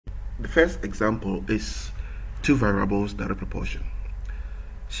The first example is two variables direct proportion.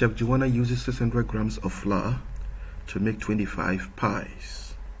 Chef Joanna uses 600 grams of flour to make 25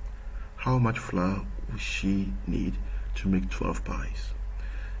 pies. How much flour will she need to make 12 pies?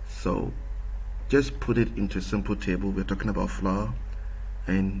 So just put it into a simple table. We're talking about flour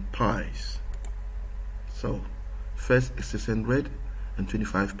and pies. So first is 600 and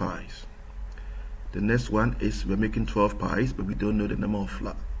 25 pies. The next one is we're making 12 pies, but we don't know the number of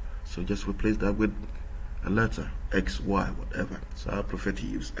flour. So just replace that with a letter, X, Y, whatever. So I prefer to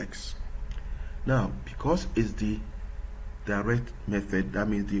use X. Now, because it's the direct method, that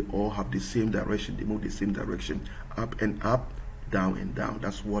means they all have the same direction. They move the same direction, up and up, down and down.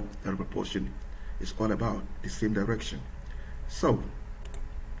 That's what direct proportion is all about, the same direction. So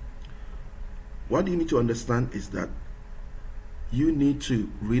what you need to understand is that you need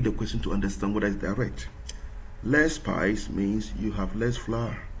to read the question to understand what is direct. Less pies means you have less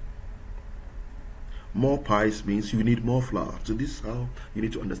flour. More pies means you need more flour. So this is how you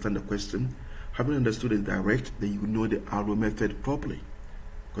need to understand the question. Having understood the direct, then you know the arrow method properly.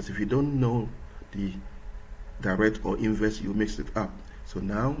 Because if you don't know the direct or inverse, you mix it up. So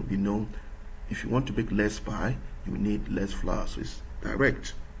now you know if you want to make less pie, you need less flour. So it's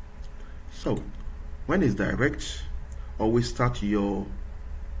direct. So when it's direct, always start your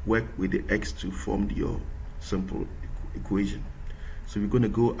work with the X to form your simple equation. So we're going to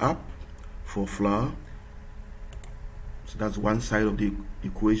go up for flour. So that's one side of the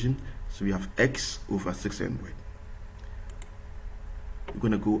equation. So we have X over 600. We're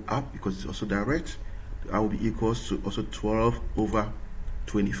going to go up because it's also direct. That will be equals to also 12 over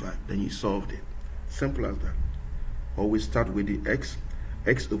 25. Then you solved it. Simple as that. Always start with the X.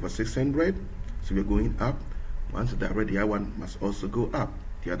 X over 600. So we're going up. Once it's direct, the other one must also go up.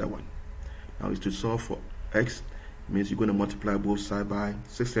 The other one. Now is to solve for X. Means you're going to multiply both sides by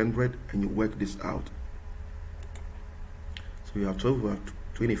 600 and you work this out. So you have 12 over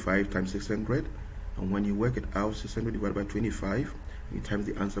 25 times 600, and when you work it out, 600 divided by 25, you times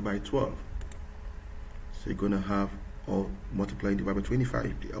the answer by 12. So you're going to have all multiplying divided by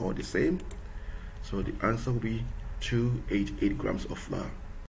 25, they are all the same. So the answer will be 288 grams of flour.